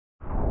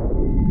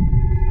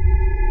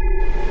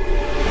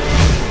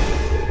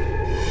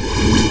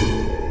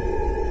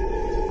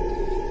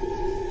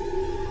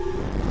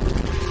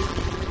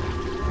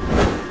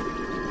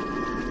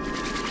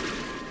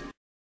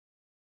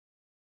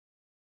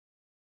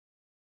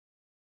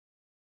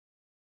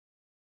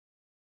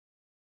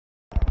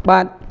បា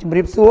ទជំ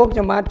រាបសួរខ្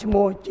ញុំបាទឈ្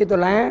មោះជាដុ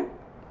ល្លារ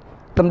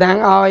តំណាង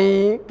ឲ្យ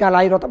កា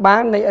ល័យរដ្ឋបា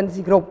លនៃ NC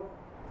Group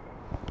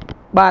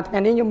បាទថ្ងៃ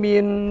នេះខ្ញុំមា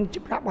ន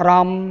ចំណាប់អារ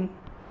ម្មណ៍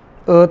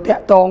តា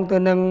ក់ទងទៅ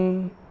នឹង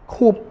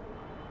ខួប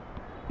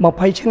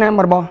20ឆ្នាំ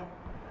របស់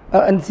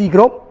NC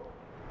Group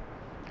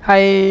ហើ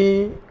យ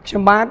ខ្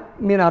ញុំបាទ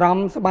មានអារម្ម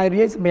ណ៍សប្បាយ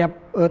រីកសម្រាប់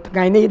ថ្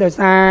ងៃនេះដោយ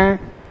សារ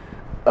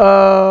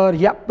រ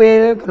យៈពេល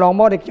កន្លង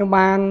មកដែលខ្ញុំ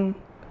បាន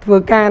ធ្វើ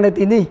ការនៅ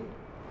ទីនេះ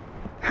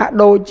ហាក់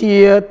ដូចជា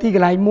ទីក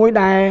ន្លែងមួយ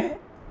ដែល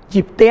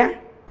ជាផ្ទះ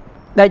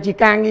ដែលជា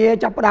ការងារ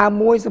ចាប់ផ្ដើម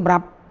មួយសម្រា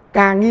ប់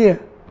ការងារ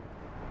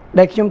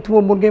ដែលខ្ញុំធ្វើ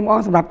មុនគេមក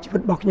សម្រាប់ជីវិ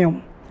តរបស់ខ្ញុំ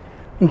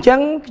អញ្ចឹង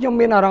ខ្ញុំ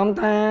មានអារម្មណ៍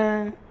ថា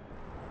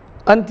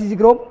NTC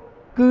Group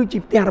គឺជា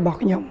ផ្ទះរបស់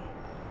ខ្ញុំ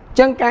អញ្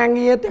ចឹងការ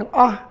ងារទាំងអ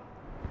ស់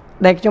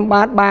ដែលខ្ញុំ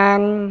បាន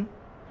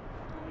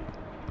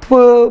ធ្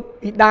វើ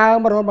ពីដើ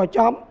មរហូតមកច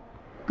ប់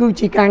គឺ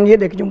ជាការងារ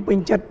ដែលខ្ញុំពេញ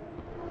ចិត្ត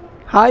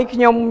ហើយខ្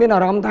ញុំមានអា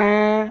រម្មណ៍ថា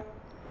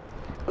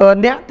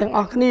អ្នកទាំងអ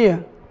ស់គ្នា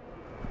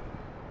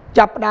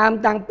ចាប់ផ្ដើម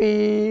តាំងពី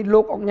លោ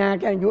កអង្គញា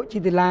កែនាយកជា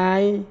ទីឡា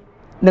យ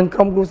និងក្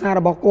រុមគ្រួសារ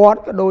របស់គាត់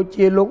ក៏ដូច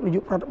ជាលោកនាយ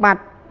កប្រតិបត្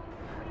តិ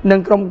និង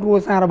ក្រុមគ្រួ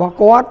សាររបស់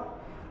គាត់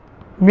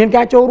មាន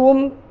ការចូលរួម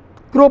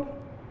គ្រប់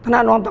ថ្នា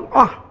ក់នាំទាំងអ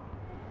ស់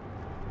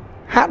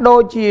ហាក់ដូ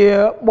ចជា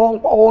បង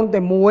ប្អូន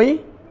តែមួយ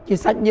ជា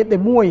សាច់ញាតិតែ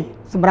មួយ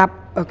សម្រាប់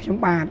ខ្ញុំ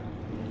បាទ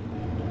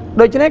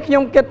ដូច្នេះខ្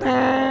ញុំគិតថា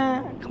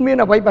គ្មាន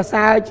អ្វីប្រ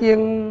សើរជាង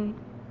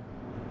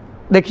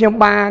ដែលខ្ញុំ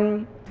បាន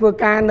ធ្វើ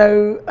ការនៅ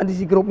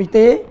NTC Group នេះ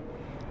ទេ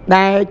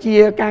ដែលជា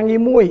ការងា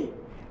រមួយ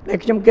ដែល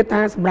ខ្ញុំគិត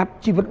ថាសម្រាប់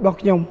ជីវិតរបស់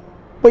ខ្ញុំ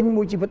ពេញ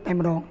មួយជីវិតតែ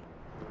ម្ដង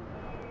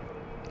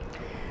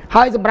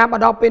ហើយសម្រាប់មក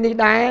ដល់ពេលនេះ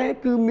ដែរ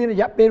គឺមានរ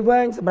យៈពេលវែ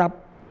ងសម្រាប់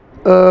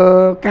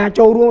ការ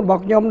ចូលរួមរប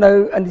ស់ខ្ញុំនៅ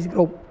NTC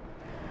Group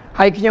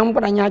ហើយខ្ញុំប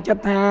ដិញ្ញាចិត្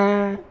តថា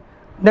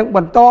នឹងប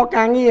ន្ត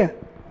ការងារ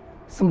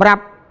សម្រា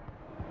ប់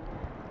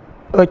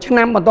ឆ្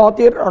នាំបន្ត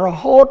ទៀតរ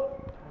ហូត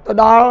ទៅ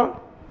ដល់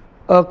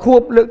ខួ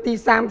បលើកទី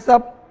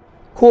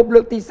30ខួបលើ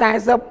កទី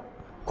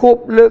40ខួប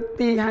លើក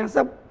ទី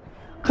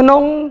50ក្នុ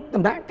ង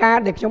ដំណាក់កាល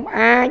ដែលខ្ញុំ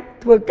អាច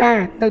ធ្វើការ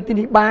នៅទី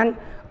នេះបាន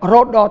រហូ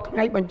តដល់ថ្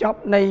ងៃបញ្ចប់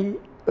នៃ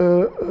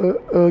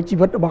ជី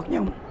វិតរបស់ខ្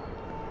ញុំ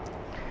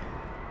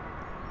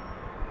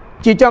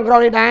ជាចុងក្រោយ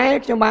នេះដែរ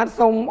ខ្ញុំបាទ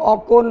សូមអរ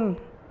គុណ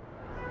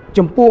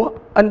ចំពោះ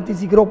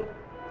NTC Group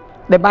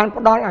ដែលបាន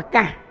ផ្ដល់ឱ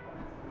កាស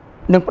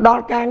និងផ្ដ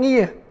ល់ការងា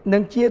រនិ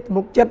ងជាទំ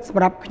នុកចិត្តស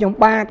ម្រាប់ខ្ញុំ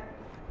បាទ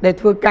ដែល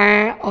ធ្វើការ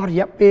អស់រ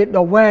យៈពេល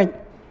ដ៏វែង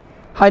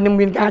ហើយនឹង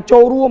មានការចូ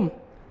លរួម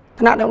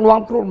ថ្នាក់ដឹកនាំ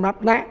គ្រប់លំដាប់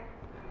ថ្នាក់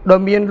ដោយ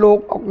មានលោក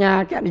អង្គញា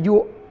កែនាយ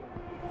ក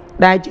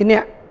ដែលជាអ្ន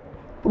ក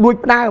ផ្ដួច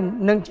ផ្ដើម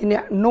និងជាអ្ន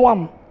កនាំ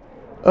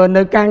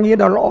នៅការងារ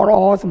ដ៏ល្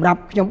អសម្រាប់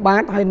ខ្ញុំបា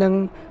ទហើយនឹង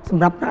ស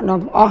ម្រាប់ថ្នាក់ដឹកនាំ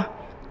ទាំងអស់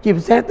ជា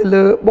ពិសេសទៅ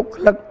លើបុគ្គ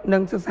លិកនិ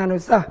ងសិស្សានុ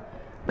សិស្ស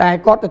ដែល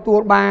គាត់ទទួល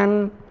បាន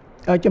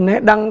ចំណេះ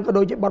ដឹងក៏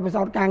ដូចជាបទពិ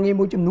សោធន៍ការងារ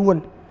មួយចំនួន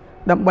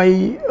ដើម្បី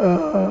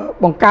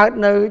បង្កើត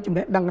នៅចំ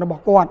ណេះដឹងរប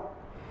ស់គាត់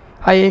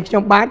ហើយខ្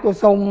ញុំបាទក៏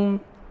សូម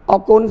អរ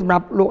គុណសម្រា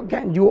ប់លោកអគ្គ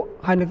នាយក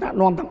ហើយនឹងថ្នាក់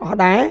នាំទាំងអស់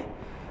ដែរ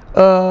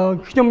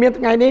ខ្ញុំមាន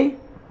ថ្ងៃនេះ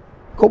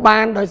ក៏បា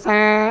នដោយសា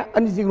រ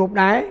NTC Group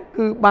ដែរ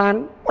គឺបាន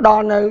ផ្ដ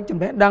ល់នៅចំ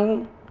ណេះដឹង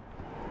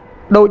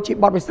ដូចជា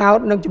បទពិសោធ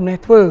ន៍និងចំណេះ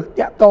ធ្វើ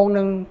តាក់ទង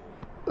នឹង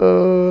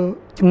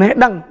ចំណេះ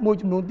ដឹងមួយ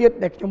ចំនួនទៀត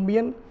ដែលខ្ញុំមា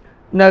ន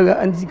នៅ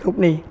NTC Group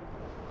នេះ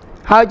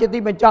ហើយជាទី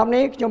បញ្ចប់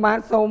នេះខ្ញុំបាន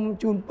សូម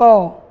ជូនពរ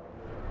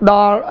ដ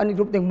ល់ NTC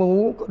Group ទាំងមូល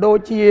ក៏ដូច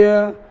ជា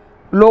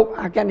លោក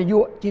អគ្គនាយ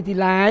កជាទី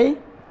ឡាយ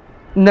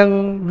និង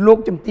លោក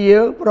ជំទាវ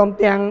ព្រម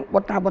ទាំងបុ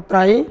ត្រាបុត្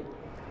រី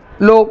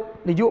លោក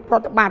នាយកប្រ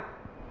តិបត្តិ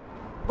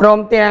ព្រម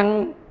ទាំង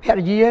ភ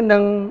រិយានិ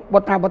ងបុ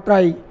ត្រាបុត្រី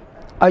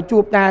ឲ្យជួ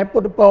បតែពុ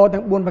ទ្ធពរ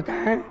ទាំង4ប្រ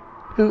ការ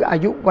គឺអា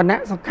យុវណ្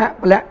ណៈសុខៈ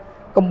ពលៈ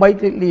កំបី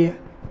គ្រីលា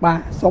បាទ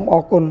សូមអ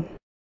រគុណ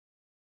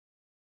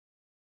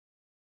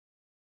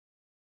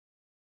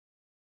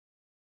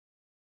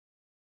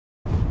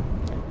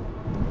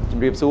ជំ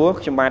រាបសួរ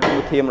ខ្ញុំបាទឧ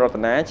ធាមរត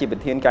នាជាប្រ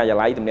ធានការិយា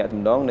ល័យទំនាក់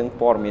ទំនងនិង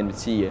ព័ត៌មានវិ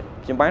ទ្យា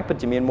ខ្ញុំបាទពិត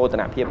ជាមានមោទ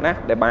នភាពណាស់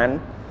ដែលបាន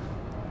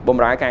ប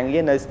ម្រើការងា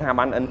រនៅស្ថា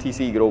ប័ន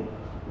NTC Group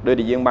ដោយ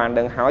ដែលយើងបាន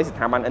ដឹងហើយស្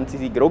ថាប័ន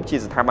NTC Group ជា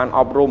ស្ថាប័នអ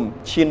ប់រំ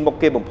ឈានមុខ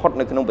គេបំផុត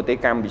នៅក្នុងប្រទេស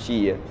កម្ពុជា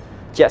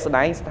ជាក់ស្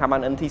ដែងស្ថាប័ន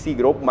NTC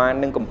Group បាន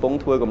នឹងកំពុង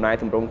ធ្វើកំណែ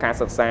ទម្រង់ការ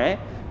សិក្សា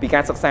ពី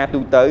ការសិក្សាទូ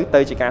ទៅ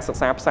ជាការសិក្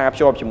សាផ្សារភ្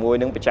ជាប់ជាមួយ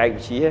នឹងបច្ចេក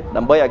វិទ្យា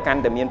ដើម្បីឲ្យកាន់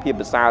តែមានភាព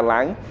ប្រសើរ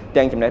ឡើង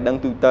ទាំងចំណេះដឹង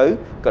ទូទៅ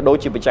ក៏ដូច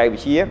ជាបច្ចេកវិ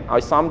ទ្យាឲ្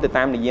យសមទៅ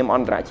តាមនិយមអ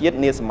ន្តរជាតិ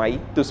នាសម័យ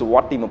ទសវ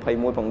ត្សរ៍ទី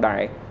21ផងដែ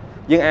រ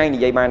យើងអាចនិ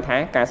យាយបានថា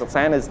ការសិក្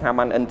សានៅស្ថា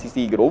ប័ន NTC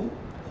Group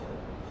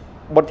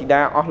បុត្រធីតា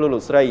អស់លោ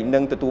កស្រីនឹ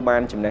ងទទួលបា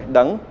នចំណេះ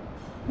ដឹង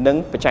និង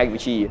បច្ចេកវិ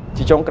ទ្យា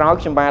ជាចុងក្រោយ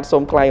ខ្ញុំបាទសូ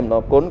មថ្លែងអំណ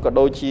រគុណក៏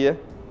ដូចជា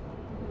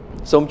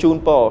សូមជូន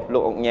ពរលោ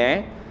កអង្គញា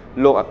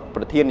លោក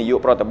ប្រធាននាយក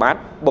ប្រតិបត្តិ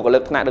បុគ្គលិ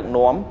កថ្នាក់ដឹក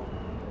នាំ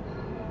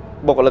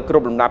បុគ្គលិកគ្រ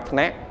ប់លំដាប់ថ្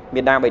នាក់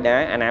មេដាបៃតា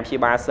អាណាព្យា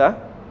បាលសិស្ស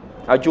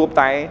ឲ្យជួប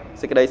តែ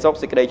សេចក្តីសុខ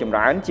សេចក្តីចម្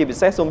រើនជាពិ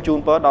សេសសូមជូន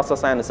ពរដល់សិ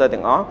ស្សានុសិស្ស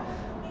ទាំងអស់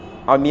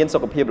ឲ្យមានសុ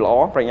ខភាពល្អ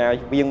ប្រាជ្ញា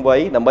វាងវៃ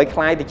ដើម្បីក្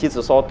លាយទៅជាស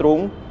សរទ្រូង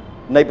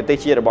នៃប្រទេស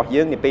ជាតិរបស់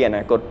យើងនាពេលអ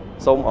នាគត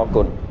សូមអរ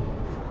គុណ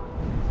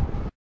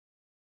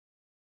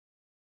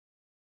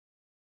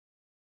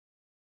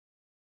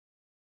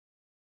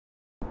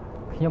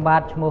ខ្ញុំបា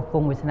ទឈ្មោះគ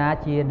ង់វាសនា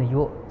ជានាយ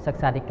កសិ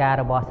ក្សាធិការ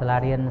របស់សាលា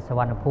រៀនសវ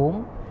ណ្ណភូមិ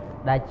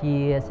ដែលជា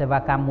សេវា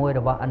កម្មមួយ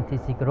របស់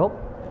NTC Group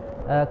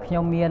ខ្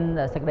ញុំមាន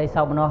សេចក្តី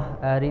សោមនស្ស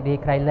រីករាយ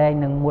ក្រៃលែង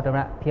និងមោទន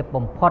ភាព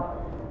បំផុត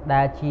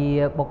ដែលជា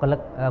បុគ្គលិក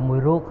មួយ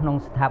រូបក្នុង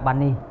ស្ថាប័ន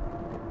នេះ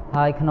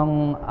ហើយក្នុង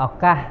ឱ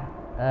កាស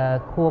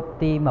ខួប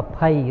ទី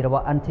20រប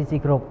ស់ NTC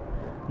Group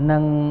និ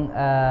ង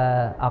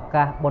ឱ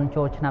កាសបុណ្យ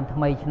ចូលឆ្នាំថ្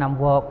មីឆ្នាំ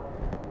វក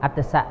អត្ត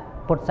ស័ក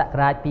ពុទ្ធសក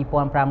រាជ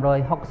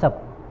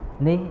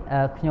2560នេះ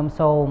ខ្ញុំ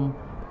សូម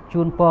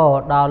ជូនពរ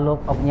ដល់លោក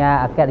អគ្គ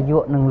អគ្គនាយ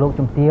កនិងលោក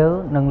ជំទាវ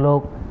និងលោ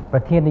កប្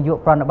រធាននាយក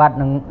ប្រណិប័ត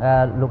និង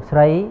លោកស្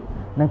រី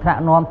និងថ្នា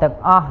ក់នាំទាំង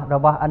អស់រ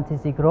បស់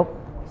NTC Group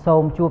សូ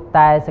មជួប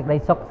តែសេចក្តី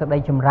សុខសេចក្តី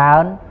ចម្រើ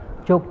ន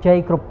ជោគជ័យ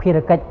គ្រប់ភារ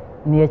កិច្ច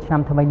នាឆ្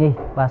នាំថ្មីនេះ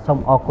បាទសូម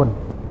អរគុណ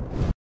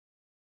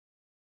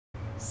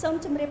សូម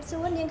ជម្រាបសួ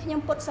រនាងខ្ញុំ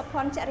ពុទ្ធសុ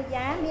ភ័ណ្ឌចរិ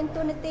យាមាន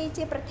តួនាទី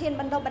ជាប្រធាន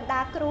បណ្ដុះបណ្ដា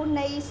លគ្រូ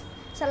នៃ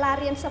សាលា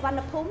រៀនសវណ្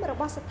ណភូមិរ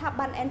បស់ស្ថា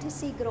ប័ន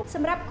NTC Group ស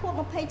ម្រាប់ខួប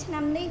20ឆ្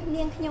នាំនេះ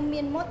នាងខ្ញុំ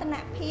មានមោទន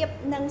ភាព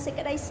និងសេច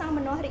ក្តីសោម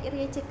នស្សរីក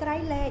រាយជាក្រៃ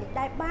លែង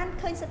ដែលបាន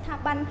ឃើញស្ថា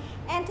ប័ន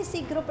NTC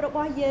Group រប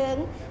ស់យើង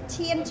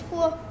ឈានឆ្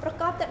ពោះប្រ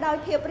កបទៅដោយ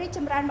ភាពរីកច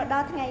ម្រើនមកដ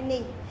ល់ថ្ងៃ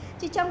នេះ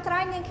ជាចុងក្រោ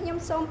យនាងខ្ញុំ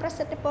សូមប្រ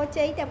សិទ្ធពរ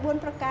ជ័យទាំង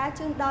4ប្រការ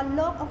ជូនដល់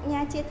លោកអគ្គ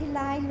ជាធី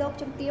ឡាយលោក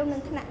ជំទាវនិ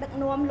ងថ្នាក់ដឹក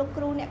នាំលោក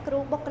គ្រូអ្នកគ្រូ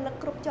បុគ្គលិក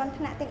គ្រប់ជាន់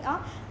ថ្នាក់ទាំងអ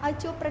ស់ឲ្យ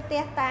ជួបប្រ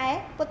ទះតែ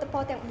ពុទ្ធព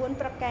រទាំង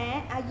4ប្រការ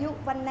អាយុ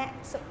វណ្ណៈ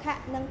សុខៈ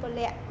និងព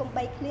លៈកុំ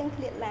បីឃ្លៀង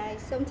ឃ្លាតឡើយ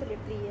សូមជម្រា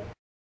បលា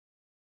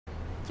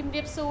ជំ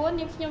រាបសួរ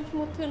នាងខ្ញុំឈ្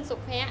មោះធឿនសុ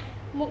ភ័ក្រ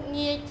មុខ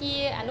ងារជា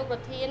អនុប្រ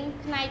ធាន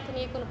ផ្នែកធា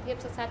នាគុណភាព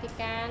សិក្សាធិ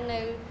ការនៅ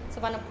ស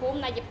វណ្ណភូមិ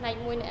ដែលជាផ្នែក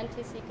មួយនៃ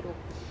NTC Group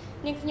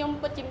នាងខ្ញុំ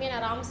ពិតជាមាន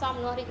អារម្មណ៍សោម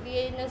នស្សរីករា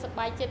យនិងសប្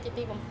បាយចិត្តជា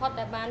ទីបំផុត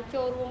ដែលបាន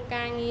ចូលរួម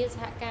ការងារស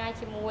ហការ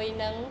ជាមួយ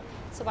នឹង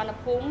សវណ្ណ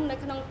ភូមិនៅ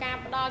ក្នុងការ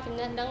ផ្ដល់ចំ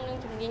ណេះដឹងនិង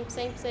ជំនាញផ្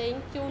សេង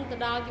ជូនទៅ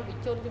ដល់យុវ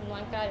ជនជំនា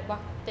ន់ក្រោយរប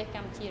ស់ប្រទេសក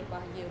ម្ពុជារប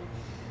ស់យើង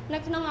នៅ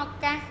ក្នុងឱ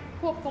កាស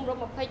ខួបគម្រប់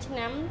20ឆ្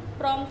នាំ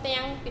ព្រម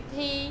ទាំងពិ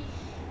ធី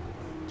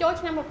ចូល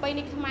ឆ្នាំប្រពៃ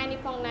ណីខ្មែរនេះ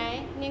ផងដែរ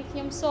នាងខ្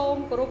ញុំសូម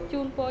គោរពជូ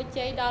នពរ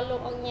ជ័យដល់លោ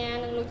កអគ្គ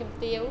និងលោកជំ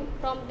ទាវ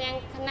ព្រមទាំង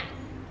គណៈ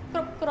គ្រ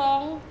ប់គ្រ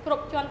ងគ្រ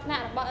ប់ជាន់ថ្នា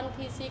ក់របស់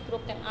NTC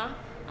Group ទាំងអស់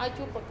ឲ្យ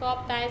ជួបប្រកប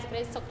តែសេចក្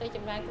តីសុខរីកច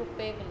ម្រើនគ្រប់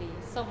ពេលវេលា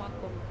សូមអរ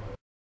គុណ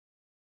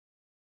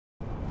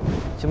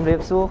ជំរាប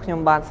សួរខ្ញុំ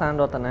បាទសាន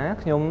រតនា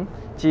ខ្ញុំ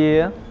ជា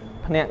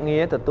ភ្នាក់ងា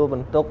រទទួលប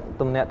ន្ទុក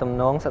ទំនាក់ទំ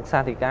នងសិក្សា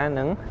ធិការ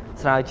និង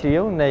ស្រាវជ្រា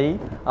វនៃ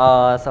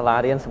សាលា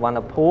រៀនសវណ្ណ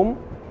ភូមិ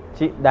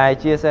ដែល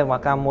ជាសេវា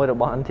កម្មមួយរ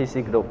បស់ NTC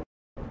Group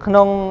ក្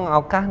នុងឱ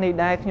កាសនេះ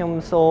ដែរខ្ញុំ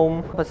សូម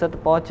ប្រសិទ្ធ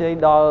ពរជ័យ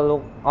ដល់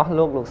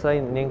លោកស្រី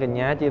នាងកញ្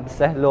ញាជាពិ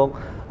សេសលោក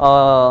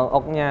អ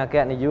គ្គអគ្គ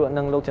នាយក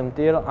និងលោកជំ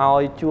ទាវឲ្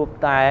យជួប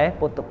តែ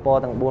ពុទ្ធពរ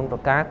ទាំង4ប្រ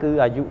ការគឺ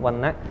អាយុវ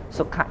ណ្ណៈ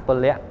សុខៈព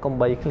លៈកុំ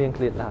បីឃ្លៀង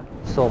ឃ្លាតឡើយ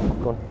សូមអរ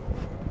គុណ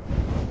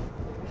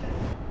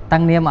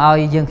តាំងនាមឲ្យ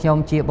យើងខ្ញុំ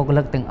ជាបុគ្គ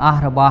លិកទាំងអ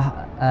ស់របស់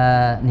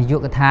នាយក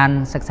ដ្ឋាន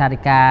សិក្សាធិ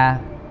ការ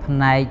ផ្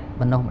នែក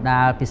បណ្ដុះបណ្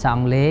ដាលភាសាអ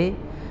ង់គ្លេស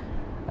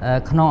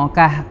ក្នុងឱ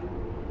កាស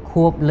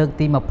ខួបលើក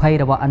ទី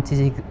20របស់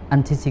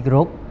NTC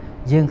Group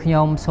យើងខ្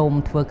ញុំសូម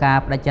ធ្វើការ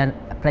បដិ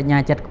ញ្ញា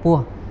ចិត្តខ្ព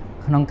ស់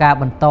ក្នុងការ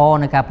បន្ត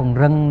នៅការពង្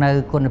រឹងនៅ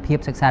គុណភាព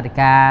សិក្សាធិ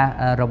ការ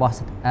របស់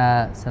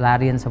សាលា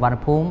រៀនសវណ្ណ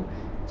ភូមិ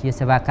ជា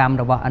សេវាកម្ម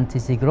របស់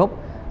NTC Group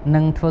និ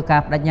ងធ្វើកា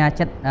របដិញ្ញា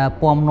ចិត្ត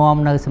ពំនាំ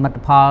នៅសមិទ្ធ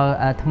ផល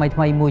ថ្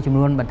មីមួយចំ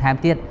នួនបន្ថែម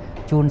ទៀត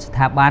ជូនស្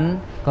ថាប័ន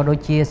ក៏ដូច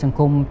ជាសង្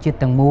គមជាតិ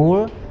ទាំងមូល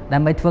ដើ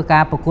ម្បីធ្វើកា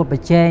រប្រកួតប្រ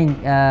ជែង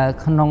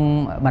ក្នុង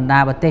បណ្ដា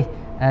ប្រទេស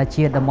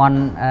ជាតំបន់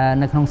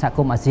នៅក្នុងសហគ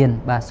មន៍អាស៊ាន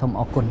បាទសូម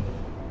អរគុណ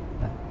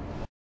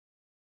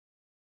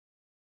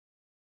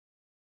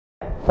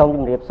សូមជ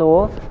ម្រាបសួរ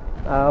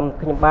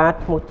ខ្ញុំបាទ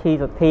ឈ្មោះឈី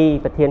សុធី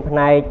ប្រធានផ្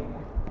នែក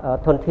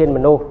ធនធានម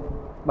នុស្ស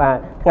បាទ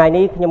ថ្ងៃ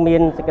នេះខ្ញុំមា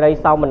នសេចក្តី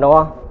សោមនស្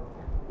ស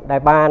ដែ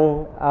លបាន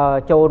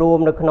ចូលរួម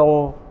នៅក្នុង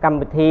កម្ម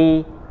វិធី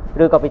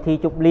ឬក៏ពិធី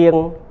ជប់លៀង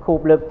ខួប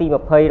លើកទី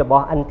20រប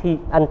ស់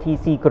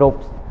NTC Group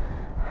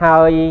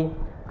ហើយ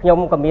ខ្ញុំ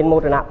ក៏មានមោ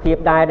ទនភាព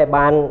ដែរដែល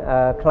បាន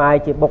ក្លាយ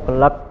ជាបុគ្គ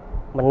លិក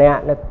ម្នាក់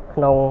នៅក្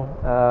នុង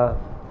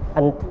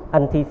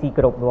NTC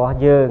Group របស់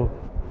យើង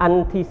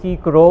NTC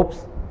Group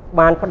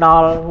បានផ្ដ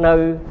ល់នៅ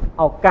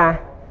ឱកាស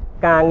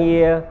ការងា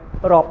រ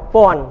រាប់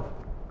ពាន់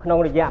ក្នុង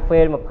រយៈពេ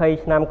ល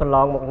20ឆ្នាំកន្ល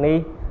ងមកនេះ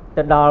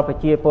ទៅដល់ប្រ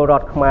ជាពលរ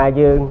ដ្ឋខ្មែរ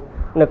យើង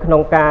នៅក្នុ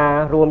ងការ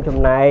រួមចំ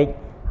ណែក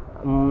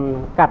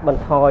កាត់ប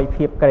ន្ថយ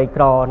ភាពក្រី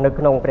ក្រនៅ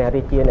ក្នុងព្រះ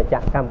រាជាណាច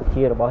ក្រកម្ពុ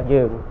ជារបស់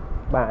យើង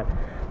បាទ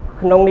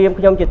ក្នុងនាម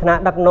ខ្ញុំជាថ្នា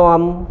ក់ដឹកនាំ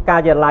កា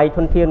រិយាល័យធ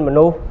នធានម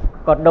នុស្ស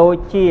ក៏ដូច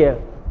ជា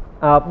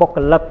បុគ្គ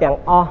លិកទាំង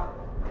អស់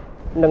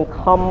នឹង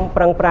ខំ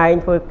ប្រឹងប្រែង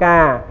ធ្វើកា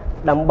រ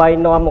ដើម្បី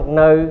នាំមក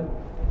នៅ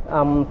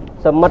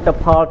សមិទ្ធ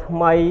ផលថ្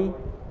មី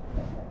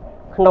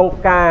ក្នុង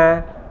ការ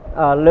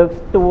លើក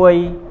ស្ទួយ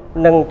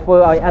និងធ្វើ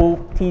ឲ្យ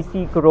NTC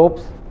Group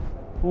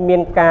មា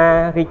នការ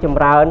រីកច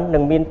ម្រើននិ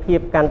ងមានភាព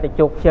កាន់តែ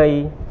ជោគជ័យ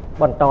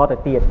បន្តទៅ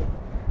ទៀត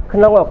ក្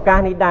នុងឱកាស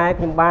នេះដែរ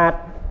ខ្ញុំបាទ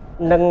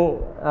និង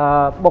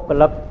បុគ្គ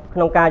លិកក្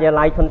នុងការិយា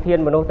ល័យធនធាន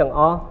មនុស្សទាំងអ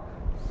ស់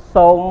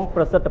សូម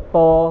ប្រសិទ្ធព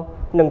រ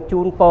និង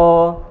ជូនពរ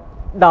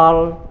ដល់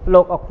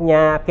លោកអគ្គ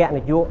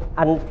នាយក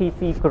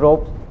NTC Group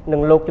និ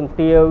ងលោកជំ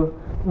ទាវ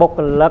បុគ្គ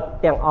លិក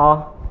ទាំងអស់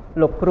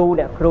លោកគ្រូ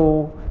អ្នកគ្រូ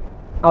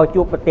ឲ្យ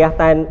ជួបប្រទះ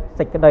តែ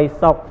សេចក្តី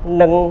សុខ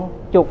និង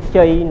ជោគ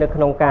ជ័យនៅក្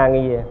នុងការ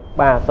ងារ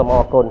បាទសូមអ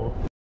រគុណ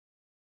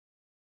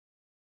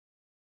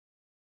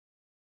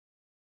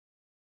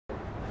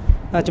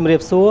ជំរា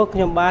បសួរខ្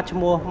ញុំបាទឈ្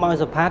មោះម៉ៅ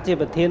សុផាតជា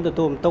ប្រធានទ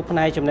ទួលបន្ទុកផ្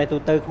នែកចំណេះទូ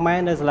ទៅខ្មែរ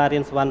នៅសាលារៀ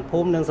នសវណ្ណភូ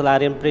មិនិងសាលា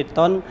រៀនព្រី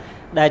តុន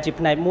ដែលជា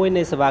ផ្នែកមួយ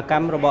នៃសេវាក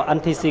ម្មរបស់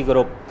NTC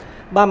Group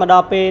បាទមកដ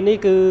ល់ពេលនេះ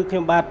គឺខ្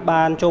ញុំបាទ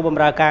បានចូលប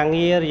ម្រើការ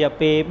ងាររយៈ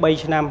ពេល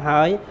3ឆ្នាំ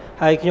ហើយ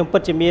ខ្ញុំពិ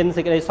តជាមាន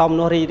សេចក្តីសោម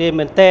នស្សរីករាយ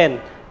មែនទែន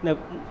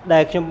ដែ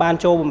លខ្ញុំបាន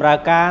ចូលបម្រើ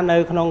ការនៅ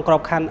ក្នុងក្រ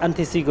បខ័ណ្ឌ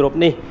NTC Group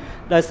នេះ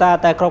ដោយសារ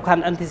តែក្របខ័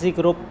ណ្ឌ NTC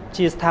Group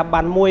ជាស្ថាប័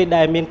នមួយ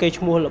ដែលមានកេរ្តិ៍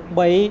ឈ្មោះល្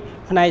បី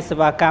ផ្នែកសេ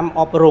វាកម្ម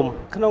អប់រំ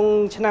ក្នុង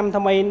ឆ្នាំ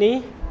ថ្មីនេះ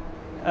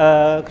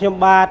ខ្ញុំ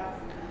បាទ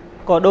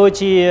ក៏ដូច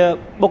ជា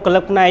បុគ្គលិ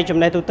កផ្នែកចំ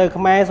ណេះទូទៅ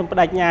ខ្មែរសូមប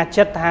ដិញ្ញា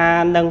ចិត្តថា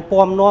នឹង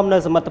ពំនាំនៅ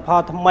សមិទ្ធផ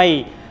លថ្មី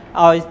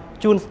ឲ្យ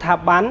ជូនស្ថា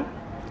ប័ន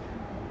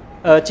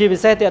ជាពិ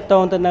សេសទាក់ទ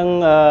ងទៅនឹង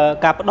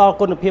ការផ្ដល់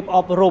គុណភាពអ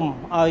ប់រំ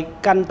ឲ្យ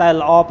កាន់តែ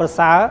ល្អប្រ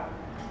សើរ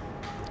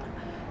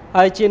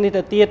ហើយជានេះ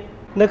ទៅទៀត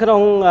នៅក្នុ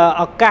ង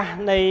ឱកាស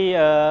នៃ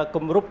គ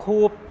ម្រប់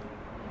ខួប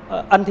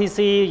NTC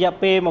រយៈ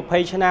ពេល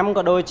20ឆ្នាំ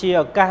ក៏ដូចជា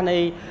ឱកាសនៃ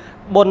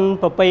បុណ្យ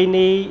ប្រពៃ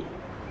ណី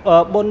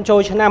បុណ្យចូល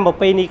ឆ្នាំប្រ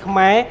ពៃណីខ្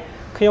មែរ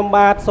ខ្ញុំ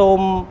បាទសូម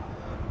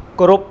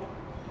គោរព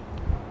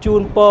ជូ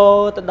នពរ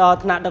ទៅដល់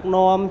ថ្នាក់ដឹក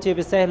នាំជា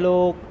ពិសេសលោ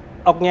ក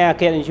អុកញ៉ាអ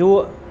គ្គនាយ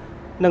ក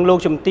និងលោក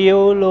ជំទាវ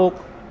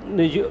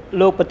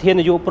លោកប្រធាន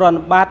នាយកប្រ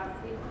ណិប័ត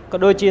ក៏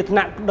ដូចជាថ្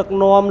នាក់ដឹក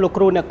នាំលោក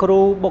គ្រូអ្នកគ្រូ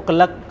បុគ្គ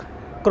លិក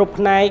គ្រប់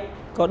ផ្នែក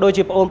ក៏ដូច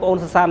ជាបងប្អូន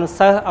សិស្សានុ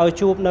សិស្សឲ្យ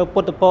ជួបនៅពុ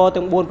ទ្ធពរ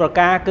ទាំង4ប្រ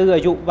ការគឺ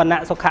អាយុវណ្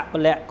ណៈសុខៈព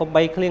លៈកុំ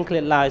បីឃ្លៀងឃ្លា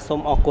តឡើយសូ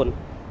មអរគុណ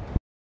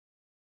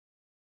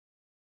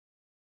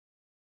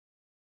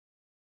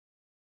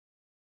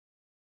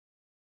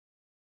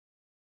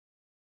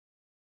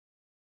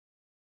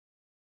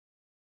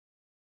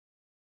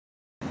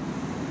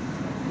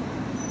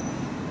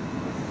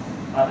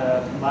បាទ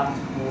បាន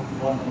ឈ្មោះ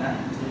វណ្ណៈ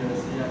ជា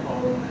CFO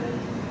នៃ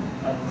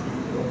NTC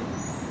Group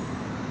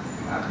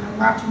បាទខ្ញុំ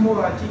បាទឈ្មោះ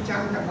ជីច័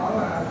ន្ទកណ្ដុល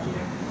ជា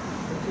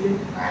ប្រធាន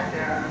ផ្នែកគ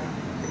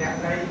ណៈ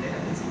នៃ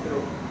NTC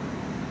Group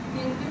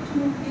មានឈ្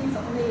មោះភី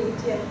សុនី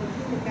ជាប្រ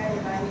ធានការិ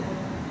យាល័យ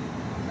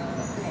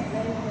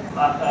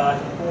បាទ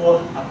ចំពោះ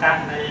ឱកាស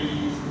នៃ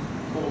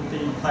គូទី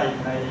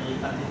20នៃ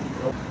NTC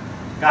Group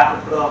ការគ្រ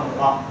ប់គ្រងរ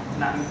បស់ថ្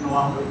នាក់ដឹក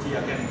នាំដូចជា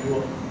អគ្គនាយ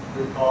ក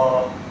ឬក៏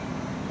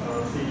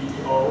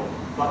CEO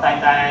ក៏តែង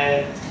តែ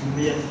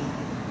មាន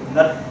គំ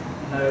និត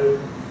នៅ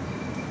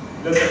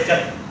លើកទឹកចិ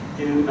ត្ត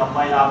គឺដើម្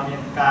បីឲ្យមា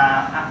នការ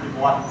អភិវ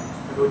ឌ្ឍ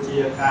ក៏ដូចជា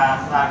ការ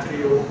ស្រាវជ្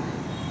រាវ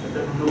ទៅ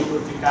លើមនុស្សដូ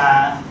ចជាការ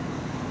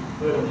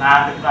ធ្វើដំណើរ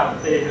ទៅក្រៅប្រ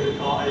ទេសឬ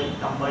ក៏អី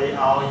ដើម្បី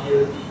ឲ្យយើ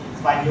ង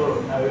ស្វែងយល់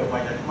នៅអ្វី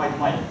ដែលថ្មី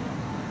ថ្មី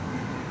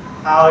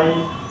ហើយ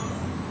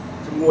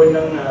ជាមួយ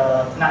នឹង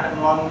ថ្នាក់ដឹក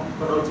នាំ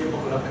ក៏ដូចជាបុ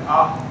គ្គលិកទាំងអ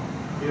ស់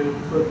យើង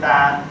ធ្វើកា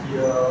រជា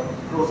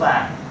គ្រួសារ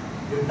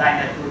យើងតែង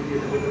តែជួយគ្នា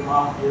ទៅវិញទៅម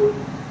កយើង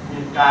មា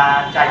នការ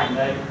ចែករំ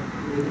លែក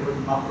គឺទៅវិញ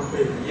មកគ្រប់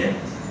ពេលវេលា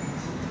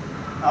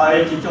ហើយ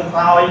ជាចុងក្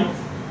រោយ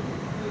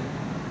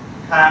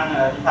ខាង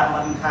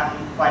department ខាង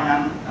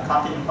finance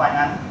accounting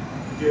finance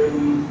យើង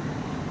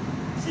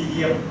ស៊ី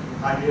យាម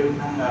ហើយយើង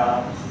នឹង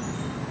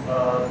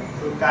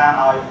ធ្វើការ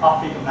ឲ្យអស់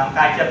ពីកម្លាំង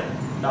កាយចិត្ត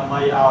ដើម្បី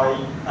ឲ្យ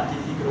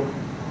NTC Group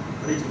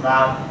រីកចម្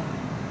រើន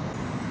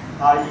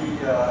ហើយ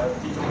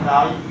ជាចុងក្រោ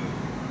យ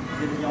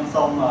ខ្ញុំ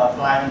សូម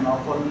ថ្លែងអំណរ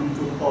គុណ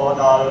ជូនពរ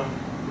ដល់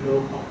លោ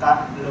កអកាស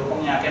លោកអ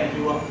ង្ញាកែន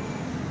យុវ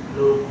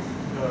លោក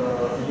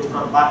នាយកប្រ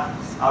តិបត្តិ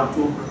ឲ្យ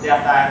ជួបប្រទះ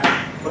តែ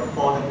ពុទ្ធព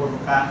រទាំង4ប្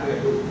រការគឺអា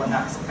យុវណ្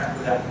ណៈសុខៈព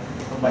លៈ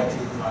ដើម្បីជឿ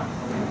បាន